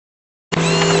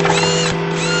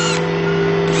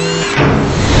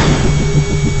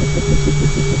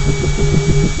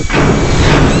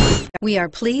We are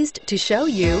pleased to show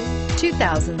you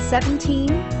 2017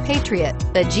 Patriot.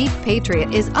 The Jeep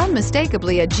Patriot is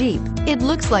unmistakably a Jeep. It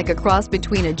looks like a cross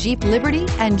between a Jeep Liberty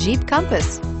and Jeep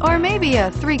Compass, or maybe a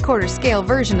 3/4 scale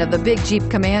version of the big Jeep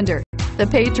Commander. The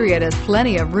Patriot has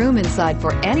plenty of room inside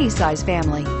for any size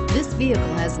family. This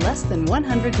vehicle has less than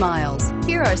 100 miles.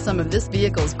 Here are some of this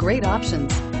vehicle's great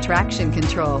options: traction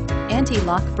control,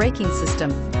 anti-lock braking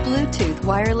system, Bluetooth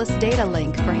wireless data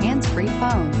link for hands-free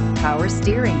phone, power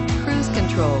steering, cruise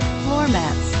control, floor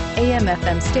mats,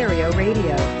 AM/FM stereo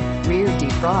radio, rear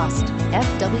defrost,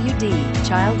 FWD,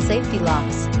 child safety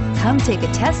locks. Come take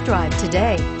a test drive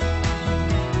today.